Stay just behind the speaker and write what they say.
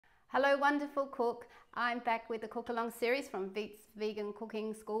Hello wonderful cook, I'm back with the cook along series from Veets Vegan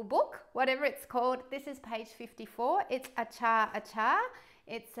Cooking School book, whatever it's called. This is page 54, it's Acar Acar.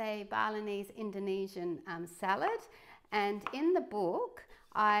 It's a Balinese Indonesian salad, and in the book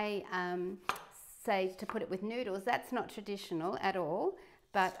I say to put it with noodles. That's not traditional at all,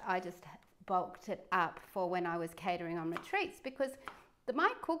 but I just bulked it up for when I was catering on retreats, because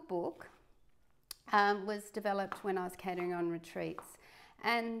my cookbook was developed when I was catering on retreats.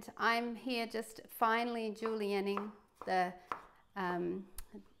 And I'm here just finally julienning the,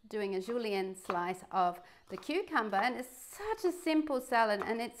 doing a julienne slice of the cucumber, and it's such a simple salad,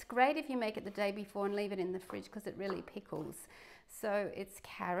 and it's great if you make it the day before and leave it in the fridge because it really pickles. So it's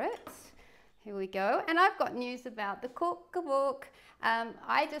carrots, here we go, and I've got news about the cookbook.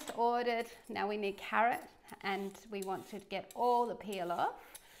 I just ordered, now we need carrot, and we want to get all the peel off,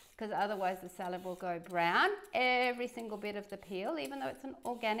 because otherwise the salad will go brown. Every single bit of the peel, even though it's an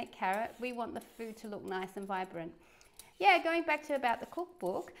organic carrot, we want the food to look nice and vibrant. Yeah, going back to about the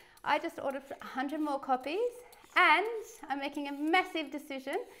cookbook, I just ordered 100 more copies, and I'm making a massive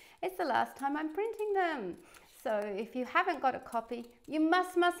decision. It's the last time I'm printing them. So if you haven't got a copy, you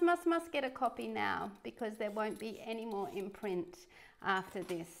must get a copy now, because there won't be any more in print after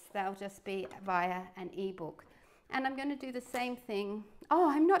this. They'll just be via an ebook. And I'm going to do the same thing. Oh,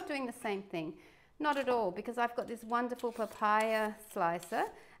 I'm not doing the same thing. Not at all, because I've got this wonderful papaya slicer,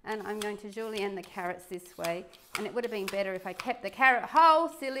 and I'm going to julienne the carrots this way. And it would have been better if I kept the carrot whole,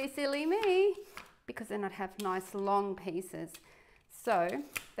 silly me, because then I'd have nice long pieces. So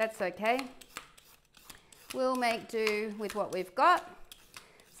that's okay. We'll make do with what we've got.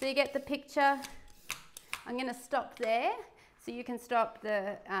 So you get the picture. I'm going to stop there, so you can stop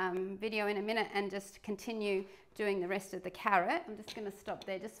the video in a minute and just continue doing the rest of the carrot. I'm just going to stop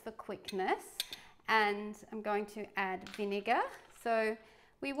there just for quickness, and I'm going to add vinegar. So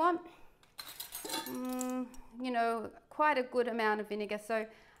we want, you know, quite a good amount of vinegar. So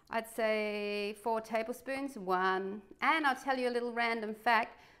I'd say 4 tablespoons, 1, and I'll tell you a little random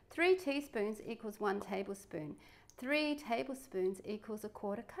fact, 3 teaspoons equals 1 tablespoon. 3 tablespoons equals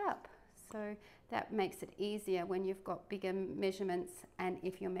 1/4 cup. So that makes it easier when you've got bigger measurements and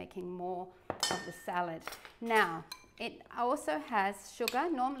if you're making more of the salad. Now, it also has sugar,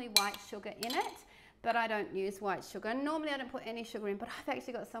 normally white sugar in it, but I don't use white sugar. Normally I don't put any sugar in, but I've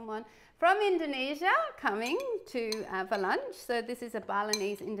actually got someone from Indonesia coming to for lunch. So this is a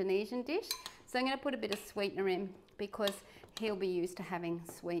Balinese Indonesian dish. So I'm going to put a bit of sweetener in, because he'll be used to having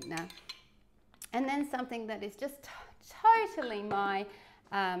sweetener. And then something that is just totally my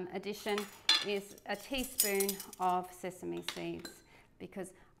addition is a teaspoon of sesame seeds,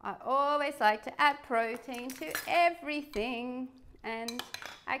 because I always like to add protein to everything. And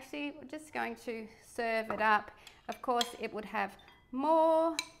actually we're just going to serve it up. Of course it would have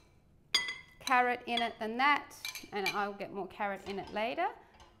more carrot in it than that, and I'll get more carrot in it later.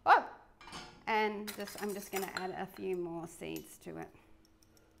 Oh, and I'm just going to add a few more seeds to it.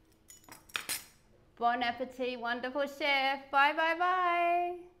 Bon appetit, wonderful chef.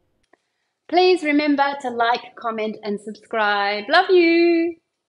 Bye. Please remember to like, comment and subscribe. Love you.